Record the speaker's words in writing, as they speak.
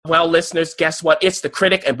Well, listeners, guess what? It's The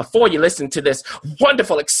Critic. And before you listen to this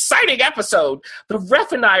wonderful, exciting episode, the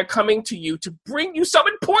Ref and I are coming to you to bring you some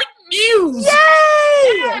important news.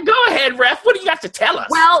 Yay! Yeah, go ahead, Ref. What do you got to tell us?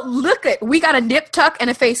 Well, look it. We got a nip tuck and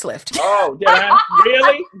a facelift. Oh, did I?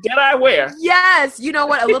 Really? Did I wear? Yes. You know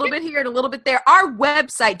what? A little bit here and a little bit there. Our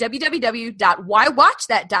website,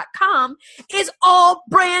 www.whywatchthat.com, is all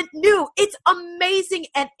brand new. It's amazing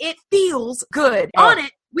and it feels good. On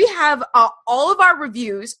it, we have all of our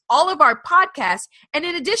reviews, all of our podcasts, and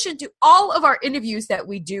in addition to all of our interviews that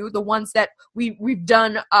we do, the ones that we've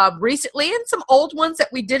done recently and some old ones that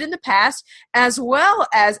we did in the past, as well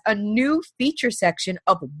as a new feature section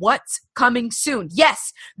of what's coming soon.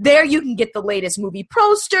 Yes, there you can get the latest movie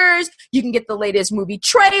posters, you can get the latest movie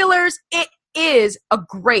trailers. It is a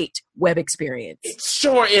great web experience. It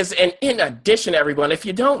sure is. And in addition, everyone, if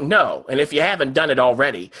you don't know, and if you haven't done it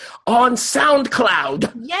already, on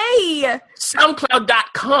SoundCloud, yay!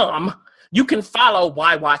 SoundCloud.com, you can follow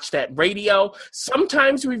Why Watch That Radio.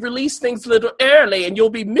 Sometimes we release things a little early, and you'll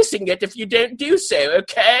be missing it if you don't do so,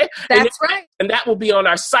 okay? That's right. And that will be on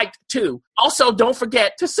our site, too. Also, don't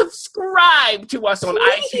forget to subscribe to us on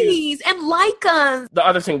iTunes. Please, and like us. The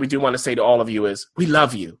other thing we do want to say to all of you is, we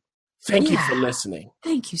love you. Thank you for listening.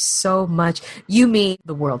 Thank you so much. You mean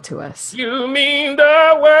the world to us. You mean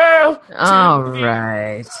the world to All me.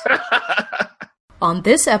 right. On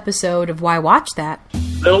this episode of Why Watch That,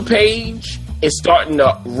 Lil Paige is starting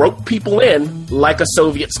to rope people in like a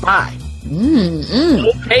Soviet spy.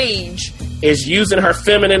 Lil Paige is using her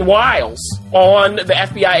feminine wiles on the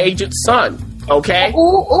FBI agent's son. Okay?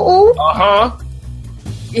 Ooh. Uh-huh.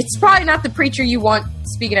 It's probably not the preacher you want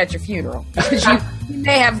speaking at your funeral. Because you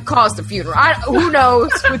may have caused a funeral. Who knows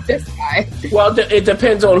with this guy? Well, it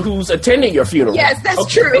depends on who's attending your funeral. Yes, that's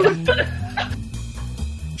true.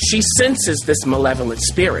 She senses this malevolent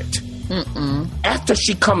spirit. After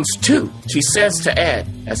she comes to, she says to Ed,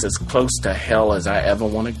 "That's as close to hell as I ever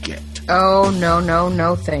want to get." Oh,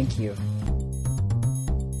 no, thank you.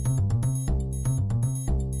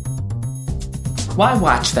 Why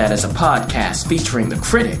Watch That is a podcast featuring The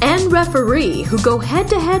Critic And Referee, who go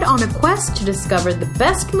head-to-head on a quest to discover the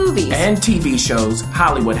best movies and TV shows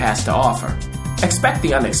Hollywood has to offer. Expect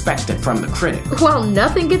the unexpected from The Critic. Well,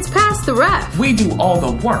 nothing gets past the ref, We do all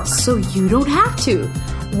the work. so you don't have to.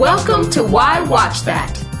 Welcome to Why Watch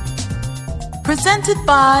That. Presented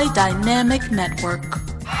by Dynamic Network.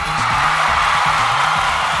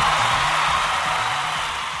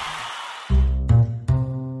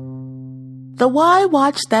 The Why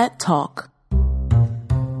Watch That Talk.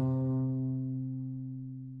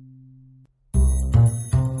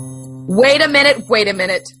 Wait a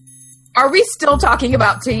minute. Are we still talking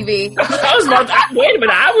about TV? I was about to, wait a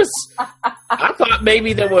minute. I thought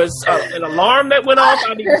maybe there was an alarm that went off.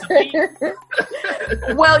 I needed to leave.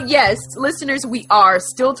 Well, yes, listeners, we are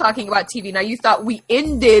still talking about TV. Now, you thought we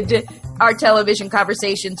ended our television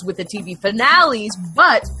conversations with the TV finales,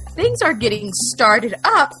 but things are getting started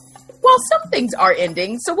up. Well, some things are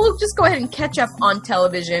ending, so we'll just go ahead and catch up on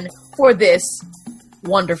television for this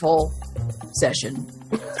wonderful session.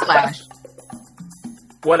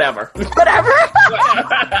 Whatever.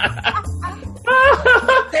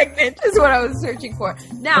 Segment is what I was searching for.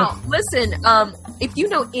 Now, listen, if you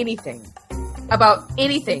know anything about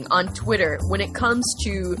anything on Twitter when it comes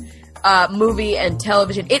to movie and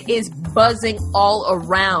television, it is buzzing all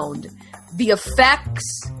around the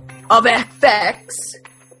effects of FX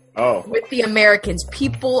with the Americans.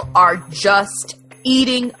 People are just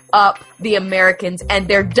eating up the Americans, and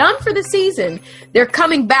they're done for the season. They're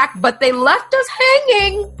coming back, but they left us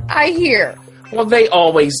hanging, I hear. Well, they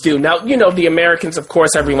always do. Now, you know, the Americans, of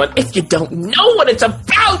course, everyone, if you don't know what it's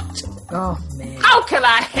about, oh, man. How can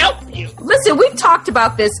I help you? Listen, we've talked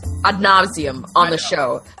about this ad nauseum on the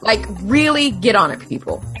show. Like, really get on it,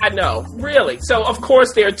 people. I know, really. So, of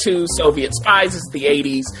course, there are two Soviet spies. It's the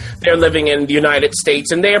 80s. They're living in the United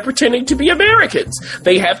States, and they are pretending to be Americans.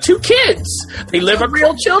 They have two kids. They live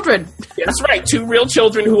real children. That's right, two real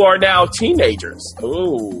children who are now teenagers.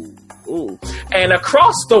 Ooh. And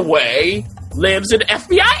across the way lives an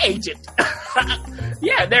FBI agent.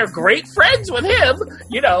 Yeah, they're great friends with him.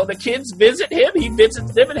 You know, the kids visit him, he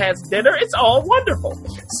visits them and has dinner. It's all wonderful.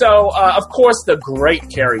 So, of course, the great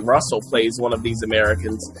Kerry Russell plays one of these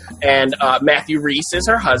Americans, and Matthew Rhys is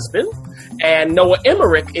her husband, and Noah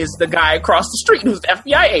Emmerich is the guy across the street who's the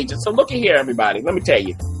FBI agent. So look at here, everybody. Let me tell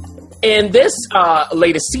you. In this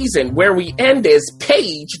latest season, where we end is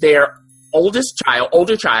Paige, their older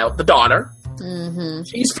child, the daughter. Mm-hmm.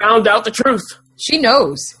 She's found out the truth. She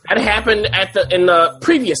knows. That happened in the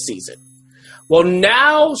previous season. Well,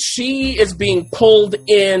 now she is being pulled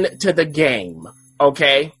into the game,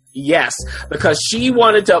 okay? Yes, because she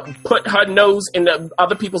wanted to put her nose in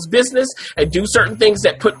other people's business and do certain things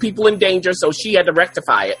that put people in danger, so she had to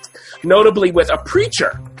rectify it, notably with a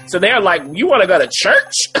preacher. So they're like, you want to go to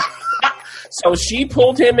church? So she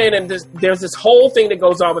pulled him in, and there's this whole thing that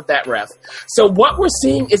goes on with that ref. So what we're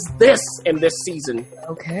seeing is this in this season.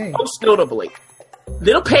 Okay. Most notably,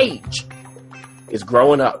 Little Paige is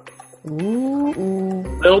growing up. Ooh.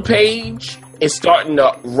 Little Paige is starting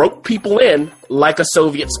to rope people in like a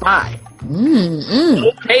Soviet spy.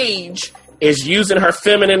 Little Paige is using her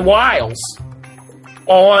feminine wiles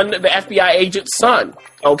on the FBI agent's son.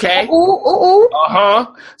 Okay? Uh-huh.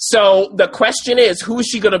 So the question is, who is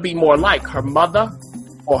she going to be more like, her mother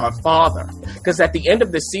or her father? Because at the end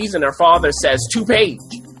of the season, her father says to Paige,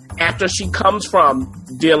 after she comes from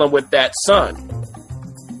dealing with that son,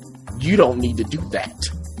 you don't need to do that.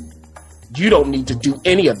 You don't need to do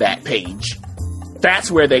any of that, Paige.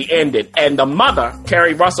 That's where they ended. And the mother,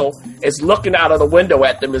 Carrie Russell, is looking out of the window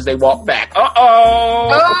at them as they walk back. You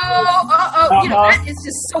know, that is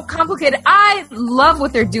just so complicated. I love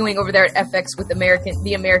what they're doing over there at FX with the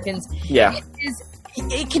Americans. Yeah.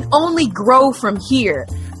 It can only grow from here.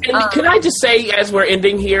 And can I just say, as we're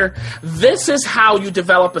ending here, this is how you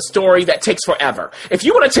develop a story that takes forever. If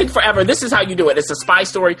you want to take forever, this is how you do it. It's a spy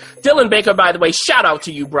story. Dylan Baker, by the way, shout out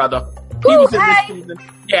to you, brother. He was in this season.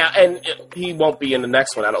 Yeah, and he won't be in the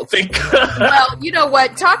next one, I don't think. Well, you know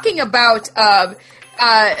what? Talking about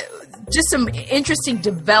just some interesting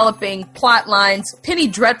developing plot lines, Penny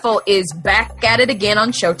Dreadful is back at it again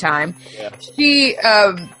on Showtime. Yeah. She...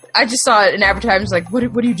 I just saw an advertisement like, what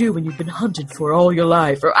do you do when you've been hunted for all your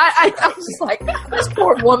life? Or I was just like, this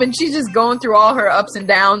poor woman, she's just going through all her ups and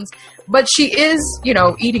downs. But she is, you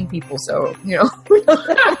know, eating people, so, you know.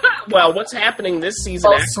 Well, what's happening this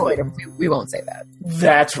season? Well, sort of. We won't say that.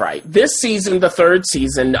 That's right. This season, the third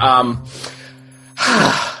season,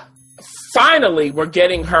 finally we're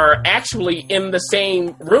getting her actually in the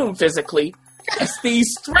same room physically as these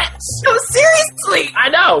threats. No, seriously! I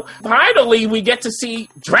know. Finally, we get to see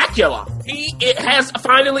Dracula. It has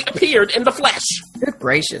finally appeared in the flesh. Good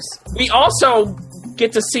gracious. We also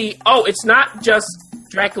get to see, it's not just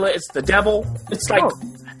Dracula, it's the devil. It's like,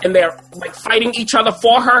 and they're like fighting each other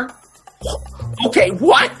for her. Okay,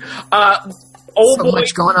 what?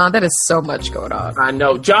 Much going on. That is so much going on. I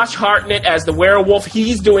know. Josh Hartnett as the werewolf,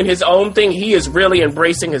 he's doing his own thing. He is really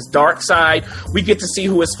embracing his dark side. We get to see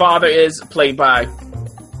who his father is, played by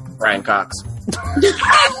Brian Cox.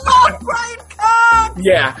 I love Brian Cox!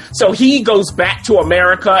 Yeah. So he goes back to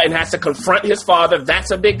America and has to confront his father. That's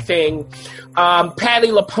a big thing. Patti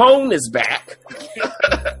LuPone is back.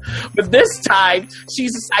 But this time,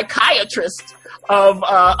 she's a psychiatrist of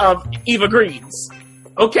Eva Green's.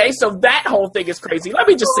 Okay, so that whole thing is crazy. Let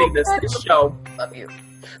me just say this.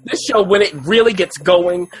 This show, when it really gets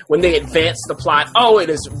going, when they advance the plot, it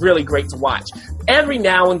is really great to watch. Every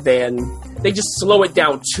now and then, they just slow it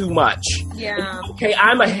down too much. Yeah. Okay,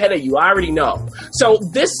 I'm ahead of you. I already know. So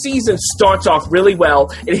this season starts off really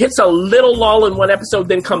well. It hits a little lull in one episode,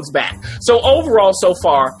 then comes back. So overall, so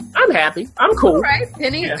far, I'm happy. I'm cool. All right,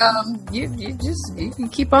 Penny. Yeah. You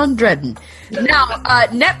keep on dreading. Now,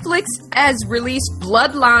 Netflix has released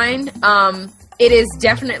Bloodline. It is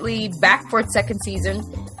definitely back for its second season,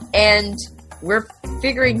 and we're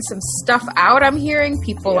figuring some stuff out. I'm hearing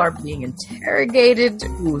people are being interrogated.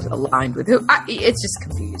 Who's aligned with who? It's just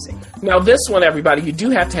confusing. Now, this one, everybody, you do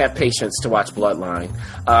have to have patience to watch Bloodline.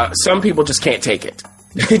 Some people just can't take it.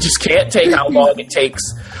 They just can't take how long it takes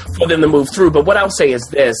for them to move through. But what I'll say is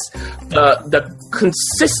this. The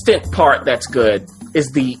consistent part that's good is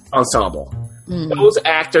the ensemble. Those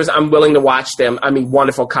actors, I'm willing to watch them. I mean,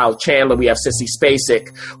 wonderful Kyle Chandler. We have Sissy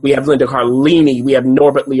Spacek. We have Linda Carlini. We have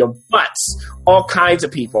Norbert Leo Butz. All kinds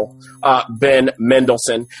of people. Ben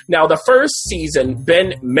Mendelsohn. Now, the first season,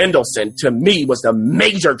 Ben Mendelsohn, to me, was the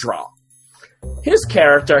major draw. His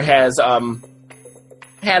character has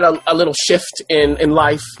had a little shift in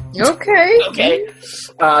life. Okay.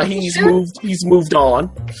 He's moved on.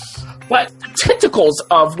 But the tentacles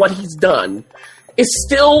of what he's done is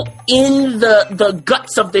still in the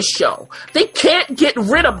guts of this show. They can't get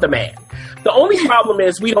rid of the man. The only problem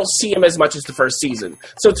is we don't see him as much as the first season.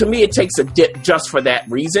 So to me, it takes a dip just for that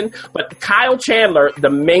reason. But Kyle Chandler, the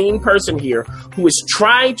main person here, who is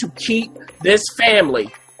trying to keep this family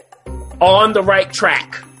on the right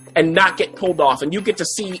track and not get pulled off. And you get to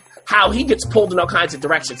see how he gets pulled in all kinds of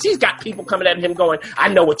directions. He's got people coming at him going, I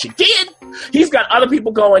know what you did. He's got other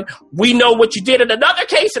people going, we know what you did in another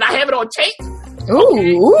case and I have it on tape.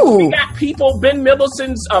 Okay. Ooh. We got people, Ben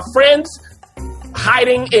Mendelsohn's friends,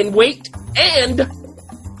 hiding in wait, and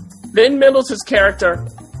Ben Mendelsohn's character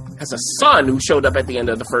has a son who showed up at the end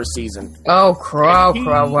of the first season. Oh, crow.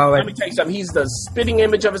 Let me tell you something. He's the spitting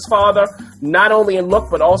image of his father, not only in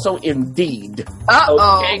look, but also in deed.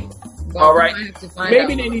 Uh-oh. Okay? Well, all right.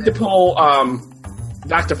 Maybe they out. need to pull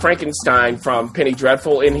Dr. Frankenstein from Penny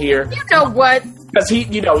Dreadful in here. You know what? Because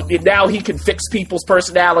now he can fix people's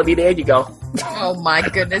personality. There you go. Oh, my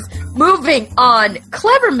goodness. Moving on.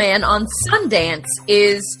 Clever Man on Sundance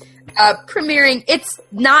is premiering.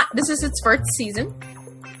 This is its first season.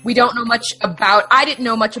 We don't know much about. I didn't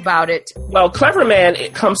know much about it. Well, Clever Man,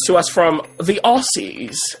 it comes to us from the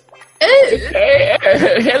Aussies.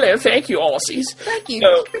 Hello, thank you, Aussies. Thank you.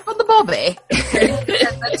 On the bobby.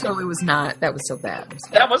 That totally was not. That was so bad.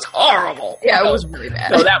 That was horrible. Yeah, it was really bad.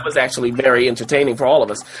 No, that was actually very entertaining for all of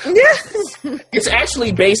us. It's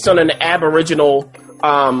actually based on an Aboriginal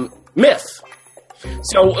myth.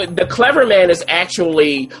 So the Clever Man is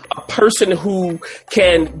actually a person who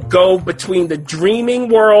can go between the dreaming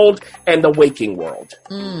world and the waking world.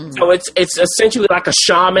 So it's essentially like a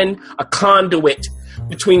shaman, a conduit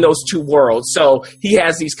between those two worlds. So he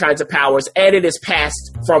has these kinds of powers, and it is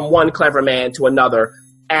passed from one Clever Man to another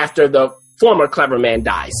after the former Clever Man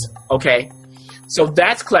dies. Okay? So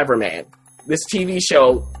that's Clever Man. This TV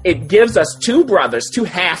show, it gives us two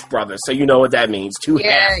half-brothers, so you know what that means.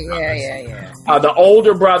 Yeah. The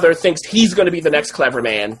older brother thinks he's going to be the next Clever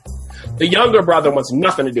Man. The younger brother wants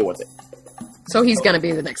nothing to do with it. So he's going to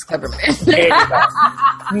be the next Clever Man.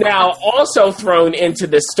 Now, also thrown into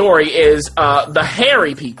this story is the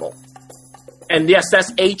Hairy people. And yes,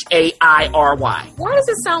 that's Hairy. Why does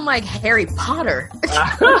it sound like Harry Potter?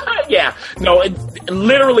 Yeah. No,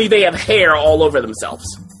 literally they have hair all over themselves.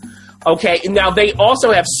 Okay, now they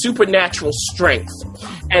also have supernatural strength.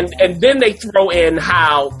 And then they throw in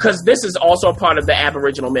how, because this is also a part of the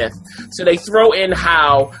Aboriginal myth, so they throw in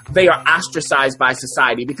how they are ostracized by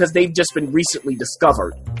society because they've just been recently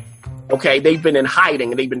discovered. Okay, they've been in hiding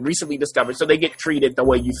and they've been recently discovered, so they get treated the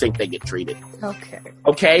way you think they get treated.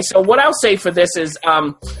 Okay, so what I'll say for this is,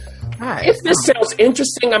 if this sounds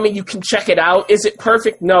interesting, I mean, you can check it out. Is it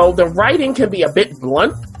perfect? No. The writing can be a bit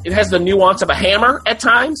blunt. It has the nuance of a hammer at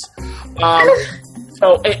times.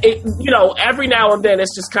 So, every now and then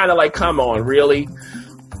it's just kind of like, come on, really?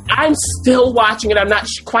 I'm still watching it. I'm not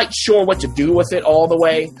quite sure what to do with it all the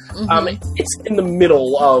way. It's in the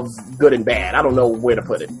middle of good and bad. I don't know where to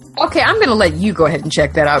put it. Okay, I'm going to let you go ahead and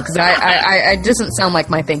check that out because I doesn't sound like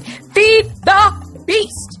my thing. Feed the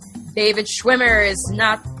Beast. David Schwimmer is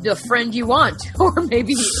not the friend you want, or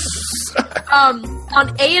maybe he is. On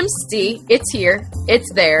AMC, it's here, it's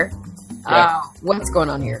there. Yeah. What's going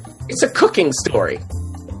on here? It's a cooking story.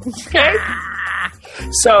 Okay.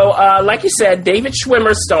 So, like you said, David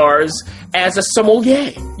Schwimmer stars as a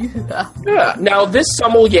sommelier. Yeah. Now, this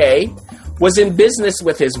sommelier was in business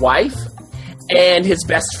with his wife and his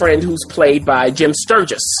best friend, who's played by Jim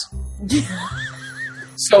Sturgis.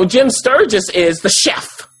 So, Jim Sturgis is the chef.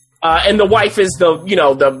 And the wife is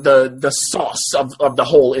the sauce of the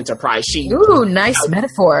whole enterprise. Ooh, nice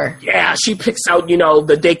metaphor. Yeah, she picks out,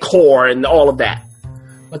 the decor and all of that.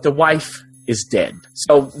 But the wife is dead.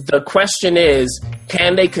 So the question is,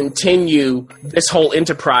 can they continue this whole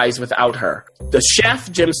enterprise without her? The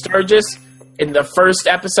chef, Jim Sturgis, in the first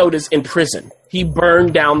episode is in prison. He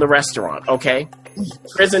burned down the restaurant, okay?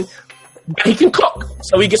 Prison. But he can cook,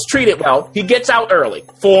 so he gets treated well. He gets out early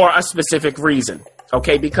for a specific reason.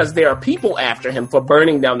 Okay, because there are people after him for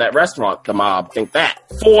burning down that restaurant. The mob think that.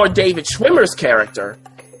 For David Schwimmer's character,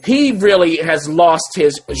 he really has lost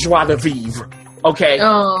his joie de vivre. Okay.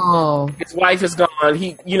 Oh. His wife is gone.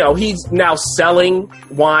 He's now selling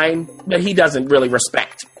wine, but he doesn't really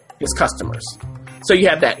respect his customers. So you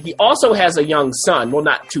have that. He also has a young son. Well,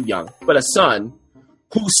 not too young, but a son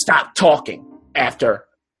who stopped talking after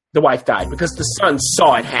the wife died because the son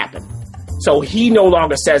saw it happen. So he no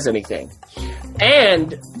longer says anything.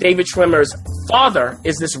 And David Schwimmer's father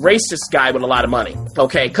is this racist guy with a lot of money.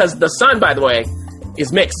 Okay, because the son, by the way,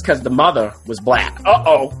 is mixed because the mother was black.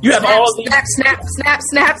 You have all these...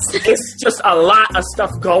 Snaps. It's just a lot of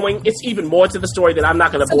stuff going. It's even more to the story that I'm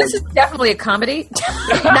not going to bore you. This is definitely a comedy.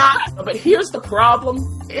 But here's the problem.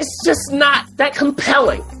 It's just not that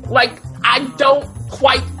compelling. Like, I don't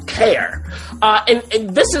quite care.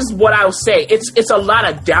 And this is what I'll say. It's a lot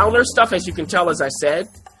of downer stuff, as you can tell, as I said.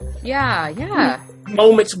 Yeah.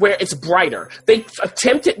 Moments where it's brighter. They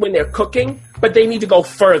attempt it when they're cooking, but they need to go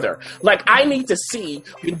further. Like, I need to see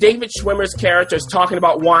when David Schwimmer's character is talking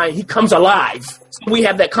about wine, he comes alive. So we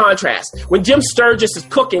have that contrast. When Jim Sturgis is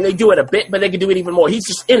cooking, they do it a bit, but they can do it even more. He's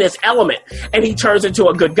just in his element, and he turns into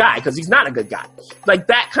a good guy because he's not a good guy. Like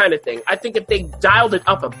that kind of thing. I think if they dialed it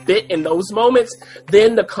up a bit in those moments,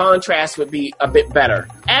 then the contrast would be a bit better.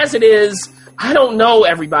 As it is, I don't know,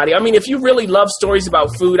 everybody. I mean, if you really love stories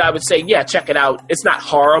about food, I would say, yeah, check it out. It's not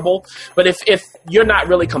horrible. But if you're not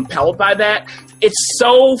really compelled by that, it's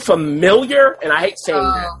so familiar, and I hate saying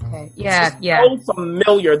that. Okay. Yeah, so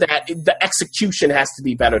familiar that the execution has to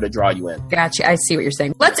be better to draw you in. Gotcha. I see what you're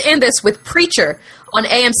saying. Let's end this with Preacher on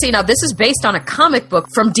AMC. Now, this is based on a comic book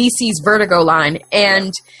from DC's Vertigo line,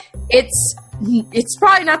 and it's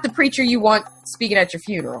probably not the Preacher you want speaking at your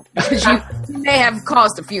funeral, because you may have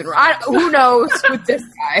caused a funeral. Who knows with this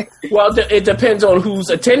guy? Well, it depends on who's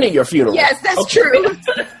attending your funeral. Yes, that's true.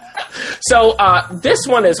 So this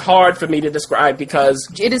one is hard for me to describe because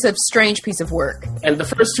it is a strange piece of work. And the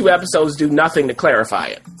first 2 episodes do nothing to clarify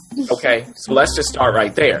it. Okay, so let's just start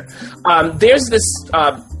right there. There's this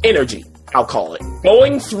energy, I'll call it,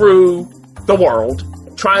 going through the world,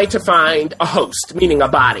 trying to find a host, meaning a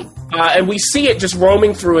body. And we see it just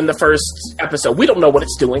roaming through in the first episode. We don't know what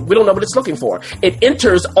it's doing. We don't know what it's looking for. It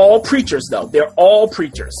enters all preachers, though. They're all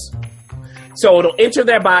preachers. So it'll enter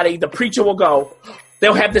their body. The preacher will go.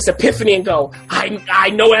 They'll have this epiphany and go, I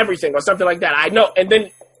know everything, or something like that. I know. And then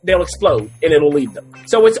they'll explode, and it'll leave them.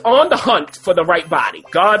 So it's on the hunt for the right body.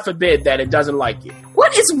 God forbid that it doesn't like you.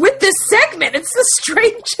 What is with this segment? It's the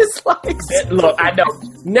strangest Look, I know.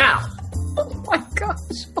 Now. Oh, my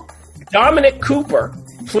gosh. Dominic Cooper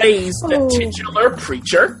plays the titular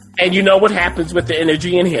preacher, and you know what happens with the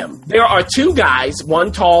energy in him. There are 2 guys,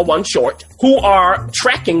 one tall, one short, who are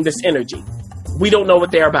tracking this energy. We don't know what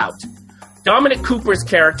they're about. Dominic Cooper's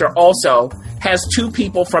character also has 2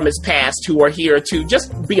 people from his past who are here to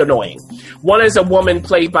just be annoying. One is a woman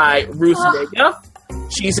played by Ruth Negga.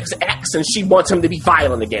 She's his ex, and she wants him to be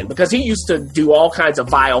violent again because he used to do all kinds of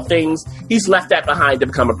vile things. He's left that behind to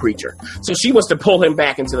become a preacher. So she wants to pull him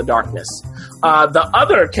back into the darkness. The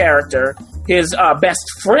other character, his best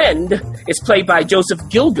friend, is played by Joseph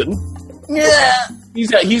Gilgun. Yeah.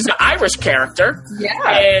 He's an Irish character,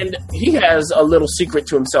 and he has a little secret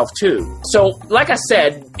to himself, too. So, like I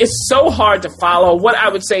said, it's so hard to follow. What I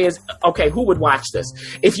would say is, okay, who would watch this?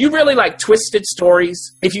 If you really like twisted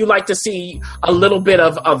stories, if you like to see a little bit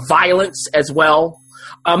of violence as well,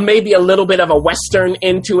 maybe a little bit of a Western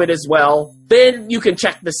into it as well, then you can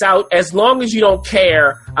check this out, as long as you don't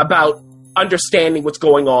care about understanding what's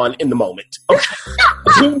going on in the moment. Okay.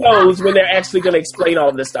 Who knows when they're actually going to explain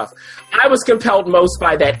all this stuff. I was compelled most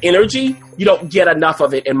by that energy. You don't get enough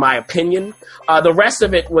of it, in my opinion. The rest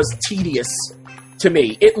of it was tedious to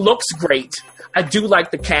me. It looks great. I do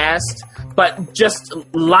like the cast, but just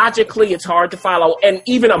logically, it's hard to follow. And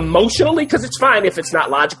even emotionally, because it's fine if it's not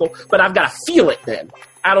logical, but I've got to feel it then.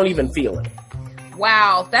 I don't even feel it.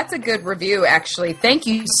 Wow, that's a good review, actually. Thank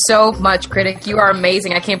you so much, Critic. You are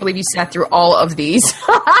amazing. I can't believe you sat through all of these.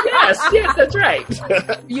 Yes, that's right.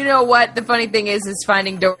 You know what? The funny thing is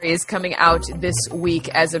Finding Dory is coming out this week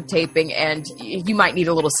as of taping, and you might need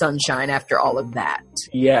a little sunshine after all of that.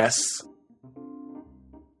 Yes.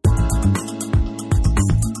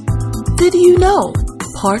 Did you know?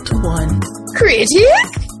 Part 1. Critic?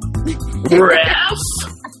 Ralph?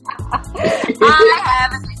 I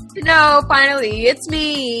haven't. No, finally, it's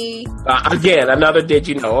me. Again, another did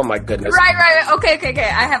you know? Oh, my goodness. Right. Okay.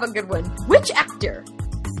 I have a good one. Which actor,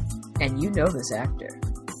 and you know this actor,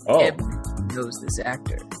 everyone knows this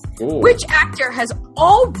actor, which actor has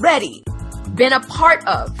already been a part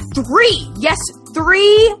of 3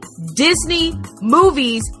 Disney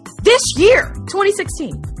movies this year,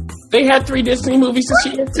 2016? They had 3 Disney movies this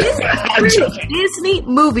year? Disney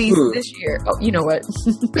movies this year. Oh, you know what?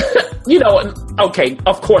 Okay,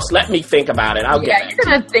 of course, let me think about it. You're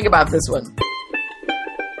going to think about this one.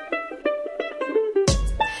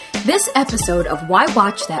 This episode of Why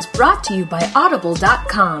Watch That is brought to you by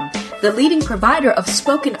Audible.com, the leading provider of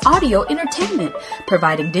spoken audio entertainment,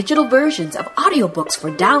 providing digital versions of audiobooks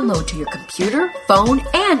for download to your computer, phone,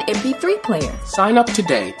 and MP3 player. Sign up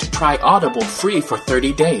today to try Audible free for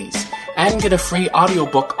 30 days and get a free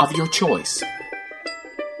audiobook of your choice.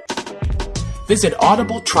 Visit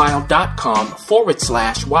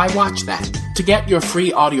audibletrial.com/Why Watch That to get your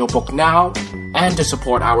free audiobook now and to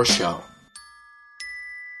support our show.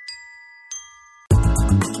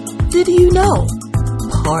 Did you know?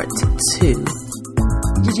 Part 2.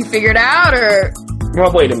 Did you figure it out, or?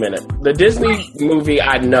 Well, wait a minute. The Disney movie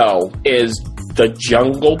I know is The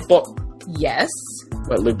Jungle Book. Yes.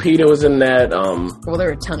 But Lupita was in that. Well, there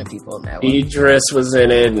were a ton of people in that one. Idris was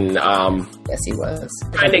in it, and Yes, he was.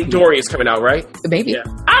 Finding Dory is coming out, right? Maybe. Yeah.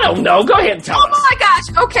 I don't know. Go ahead and tell us. Oh my gosh.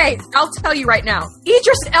 Okay, I'll tell you right now.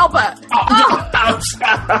 Idris Elba.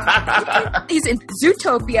 He's in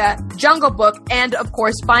Zootopia, Jungle Book, and of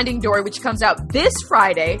course Finding Dory, which comes out this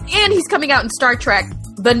Friday. And he's coming out in Star Trek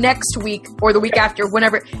the next week or the week after,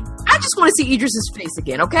 whenever. I just want to see Idris's face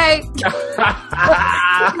again, okay?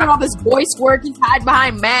 All this voice work, he's hiding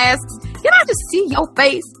behind masks. Can I just see your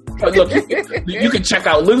face? But look, you can check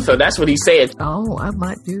out Luther. That's what he said. Oh, I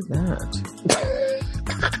might do that.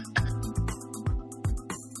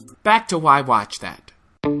 Back to Why Watch That.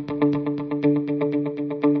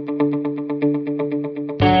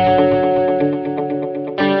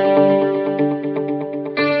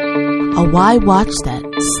 A Why Watch That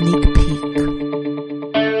sneak peek.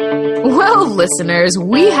 Well, listeners,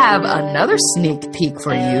 we have another sneak peek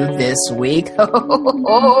for you this week.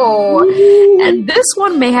 And this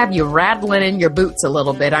one may have you rattling in your boots a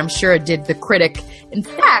little bit. I'm sure it did the critic. In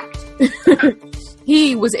fact,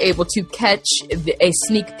 he was able to catch a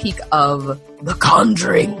sneak peek of The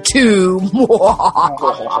Conjuring 2.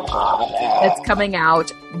 That's coming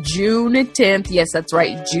out June 10th. Yes, that's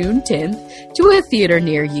right, June 10th, to a theater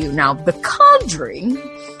near you. Now, The Conjuring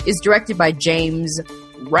is directed by James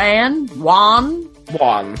Wan.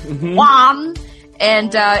 Mm-hmm. Wan.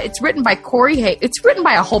 And it's written by Corey Hayes. It's written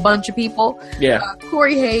by a whole bunch of people. Yeah.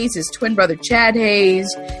 Corey Hayes, his twin brother Chad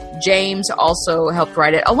Hayes. James also helped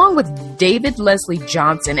write it, along with David Leslie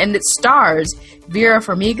Johnson. And it stars Vera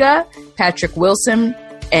Farmiga, Patrick Wilson,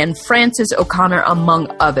 and Frances O'Connor,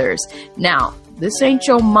 among others. Now, this ain't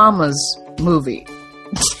your mama's movie.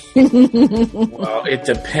 Well, it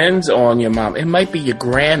depends on your mom. It might be your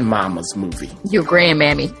grandmama's movie. Your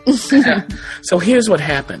grandmammy. So here's what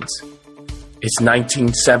happens. It's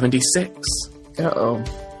 1976. Uh-oh.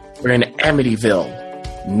 We're in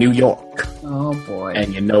Amityville, New York. Oh, boy.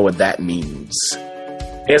 And you know what that means.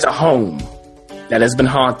 There's a home that has been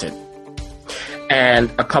haunted.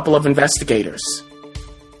 And a couple of investigators,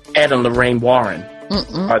 Ed and Lorraine Warren,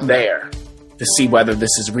 are there to see whether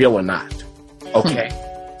this is real or not. Okay.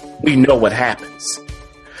 We know what happens.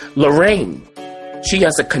 Lorraine, she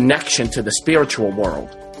has a connection to the spiritual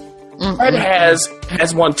world. Ed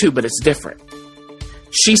has one too, but it's different.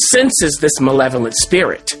 She senses this malevolent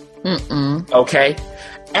spirit. Okay?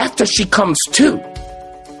 After she comes to,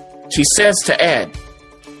 she says to Ed,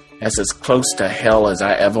 "That's as close to hell as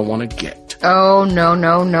I ever want to get." Oh,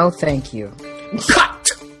 no, thank you.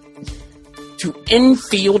 Cut to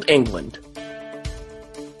Enfield, England.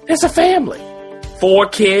 There's a family. 4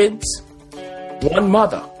 kids, 1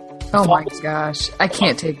 mother. Oh, my gosh. I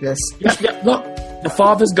can't take this. Yeah, look, the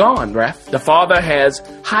father's gone, Ref. The father has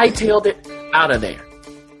hightailed it out of there.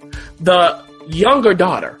 The younger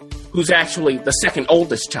daughter, who's actually the second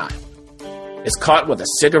oldest child, is caught with a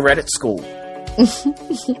cigarette at school.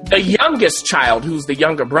 The youngest child, who's the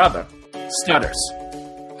younger brother, stutters.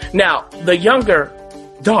 Now, the younger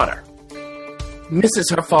daughter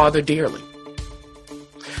misses her father dearly.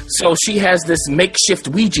 So she has this makeshift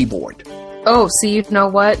Ouija board. Oh, see, you know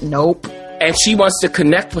what? Nope. And she wants to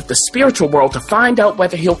connect with the spiritual world to find out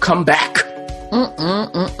whether he'll come back.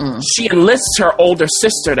 She enlists her older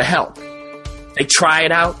sister to help. They try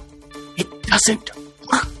it out. It doesn't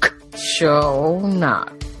work. Sure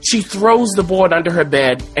not. She throws the board under her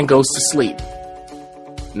bed and goes to sleep.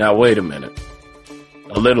 Now, wait a minute.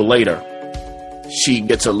 A little later, she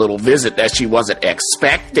gets a little visit that she wasn't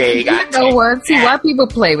expecting. You know what? See, why people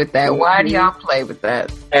play with that? Why do y'all play with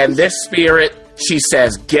that? And this spirit, she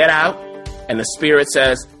says, "Get out." And the spirit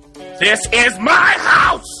says, "This is my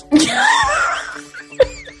house."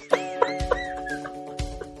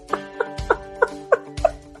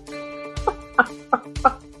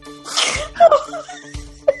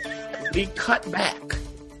 We cut back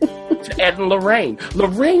to Ed and Lorraine.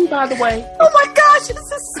 Lorraine, by the way. Oh my gosh, this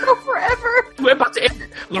is so forever. We're about to end it.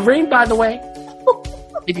 Lorraine, by the way,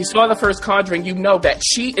 if you saw the first Conjuring, you know that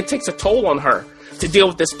it takes a toll on her to deal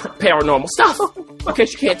with this paranormal stuff. Okay,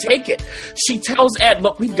 she can't take it. She tells Ed,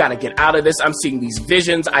 "Look, we've got to get out of this. I'm seeing these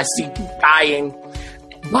visions. I see people dying."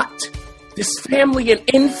 But this family in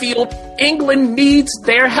Enfield, England, needs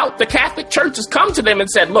their help. The Catholic Church has come to them and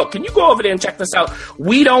said, "Look, can you go over there and check this out?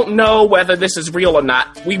 We don't know whether this is real or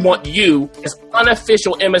not. We want you as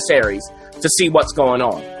unofficial emissaries to see what's going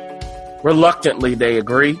on." Reluctantly, they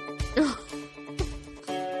agree.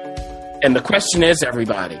 And the question is,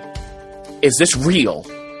 everybody, is this real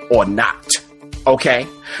or not? Okay?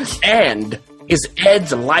 And is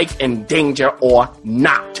Ed's life in danger or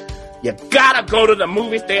not? You gotta go to the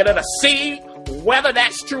movie theater to see whether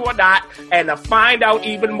that's true or not and to find out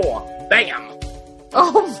even more. Bam!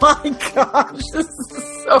 Oh my gosh, this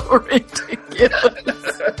is so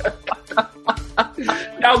ridiculous.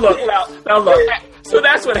 Now look. So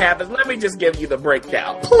that's what happens. Let me just give you the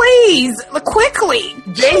breakdown. Please, quickly.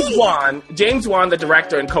 James Wan, the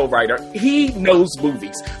director and co-writer, he knows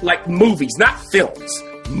movies. Like movies, not films.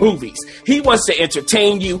 Movies. He wants to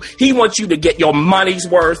entertain you. He wants you to get your money's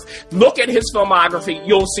worth. Look at his filmography.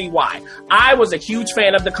 You'll see why. I was a huge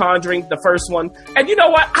fan of The Conjuring, the first one. And you know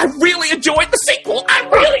what? I really enjoyed the sequel. I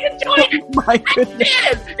really enjoyed it. My goodness.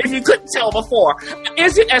 I did, if you couldn't tell before.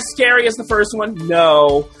 Is it as scary as the first one?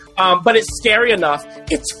 No. But it's scary enough.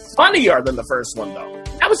 It's funnier than the first one, though.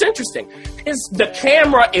 That was interesting. The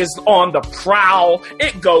camera is on the prowl.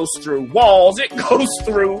 It goes through walls. It goes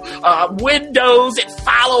through windows. It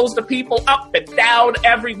follows the people up and down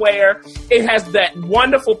everywhere. It has that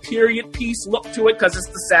wonderful period piece look to it because it's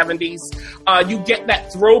the 70s. You get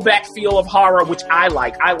that throwback feel of horror, which I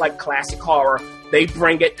like. I like classic horror. They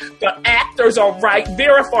bring it. The actors are right.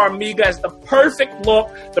 Vera Farmiga has the perfect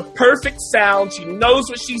look, the perfect sound. She knows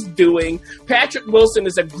what she's doing. Patrick Wilson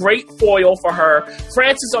is a great foil for her.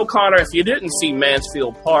 Frances O'Connor, if you didn't see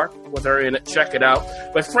Mansfield Park with her in it, check it out.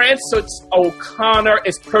 But Frances O'Connor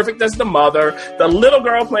is perfect as the mother. The little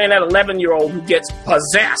girl playing that 11-year-old who gets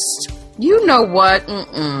possessed. You know what?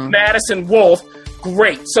 Madison Wolfe.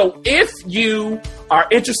 Great. So if you are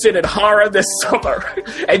interested in horror this summer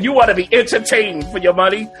and you want to be entertained for your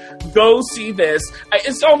money, go see this.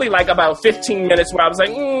 It's only like about 15 minutes where I was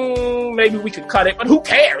like, maybe we could cut it, but who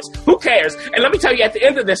cares? Who cares? And let me tell you, at the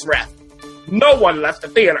end of this ref, no one left the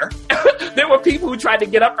theater. There were people who tried to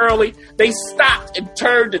get up early. They stopped and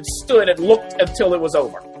turned and stood and looked until it was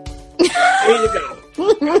over. There you go.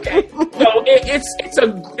 Okay.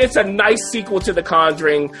 So it's a nice sequel to The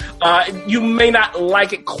Conjuring. You may not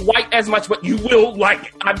like it quite as much, but you will like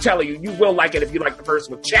it. I'm telling you, you will like it if you like the first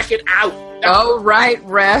one. Check it out. Oh, right,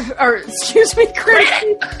 excuse me, Chris.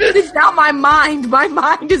 It's not my mind. My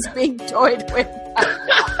mind is being toyed with.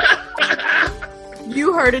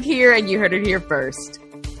 You heard it here, and you heard it here first.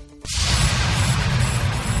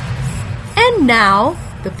 And now,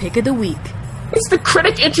 the pick of the week. It's the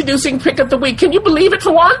critic introducing pick of the week. Can you believe it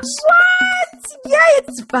for once? What? Yay,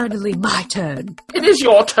 it's finally my turn. It is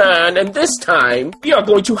your turn, and this time we are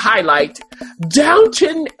going to highlight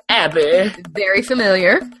Downton Abbey. Very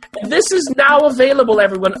familiar. This is now available,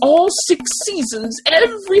 everyone. All 6 seasons,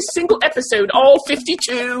 every single episode, all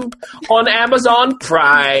 52 on Amazon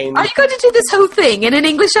Prime. Are you going to do this whole thing in an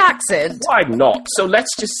English accent? Why not? So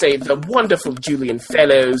let's just say the wonderful Julian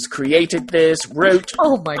Fellows created this, wrote a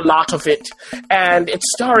lot of it, and it's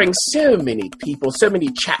starring so many people, so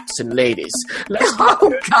many chaps and ladies.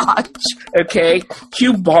 Oh, gosh. Okay,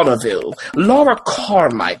 Hugh Bonneville, Laura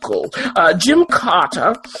Carmichael, Jim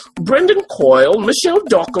Carter, Brendan Coyle, Michelle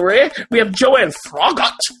Dockery. We have Joanne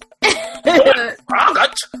Froggatt.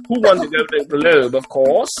 Froggatt, who won the Golden Globe, of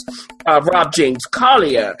course. Rob James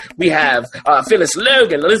Collier. We have Phyllis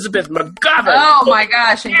Logan, Elizabeth McGovern. Oh my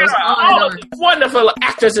gosh! And goes on all of these wonderful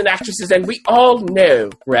actors and actresses, and we all know,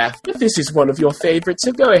 Raph, that this is one of your favorites.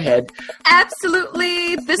 So go ahead.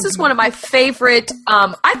 Absolutely, this is one of my favorite.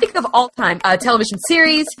 I think of all time television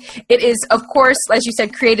series. It is, of course, as you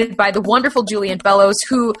said, created by the wonderful Julian Fellows,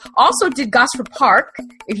 who also did Gosford Park.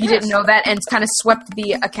 If you didn't know that, and kind of swept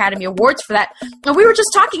the Academy Awards for that. And we were just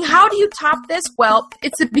talking, how do you top this? Well,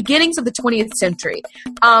 it's the beginnings of the 20th century.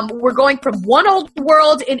 We're going from one old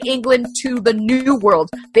world in England to the new world.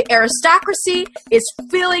 The aristocracy is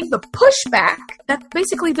feeling the pushback that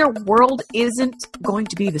basically their world isn't going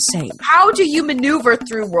to be the same. How do you maneuver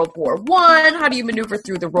through World War I? How do you maneuver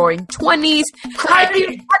through the Roaring 20s? How do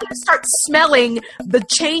you start smelling the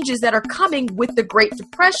changes that are coming with the Great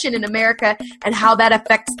Depression in America and how that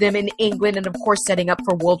affects them in England and, of course, setting up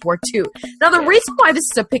for World War II. Now, the reason why this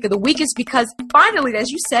is a pick of the week is because, finally, as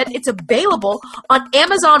you said, it's available on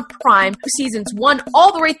Amazon Prime seasons 1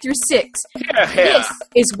 all the way through 6. This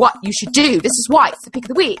is what you should do. This is why it's the pick of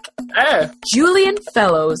the week. Julian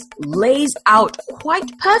Fellows lays out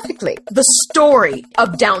quite perfectly the story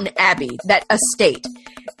of Downton Abbey, that estate.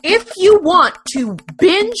 If you want to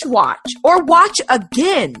binge watch or watch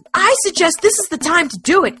again, I suggest this is the time to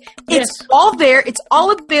do it. It's all there. It's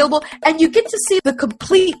all available. And you get to see the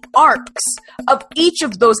complete arcs of each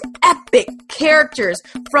of those epic characters,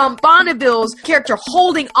 from Bonneville's character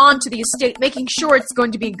holding on to the estate, making sure it's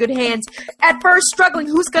going to be in good hands, at first struggling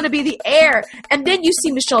revealing who's going to be the heir. And then you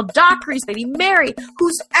see Michelle Dockery's Lady Mary,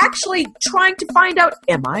 who's actually trying to find out,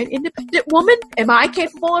 am I an independent woman? Am I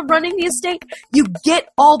capable of running the estate? You get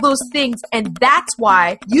all those things, and that's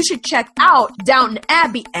why you should check out Downton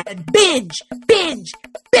Abbey and binge!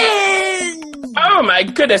 Oh my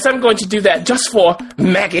goodness, I'm going to do that just for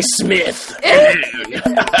Maggie Smith.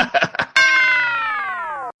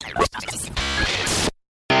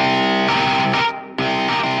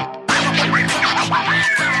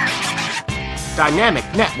 Dynamic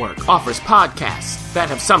Network offers podcasts that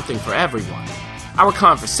have something for everyone. Our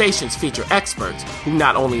conversations feature experts who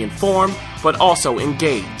not only inform, but also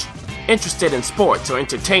engage. Interested in sports or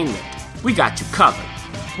entertainment? We got you covered.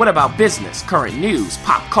 What about business, current news,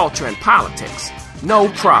 pop culture, and politics? No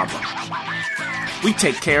problem. We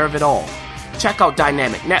take care of it all. Check out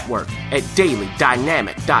Dynamic Network at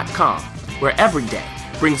dailydynamic.com, where every day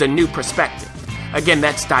brings a new perspective. Again,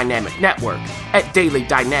 that's Dynamic Network at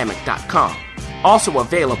dailydynamic.com. Also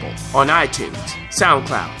available on iTunes,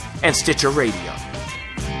 SoundCloud, and Stitcher Radio.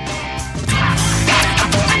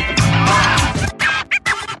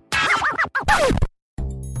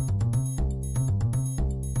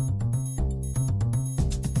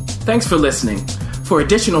 Thanks for listening. For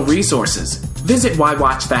additional resources, visit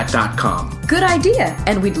whywatchthat.com. Good idea,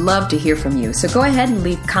 and we'd love to hear from you. So go ahead and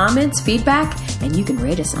leave comments, feedback, and you can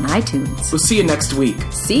rate us on iTunes. We'll see you next week.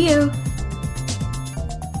 See you.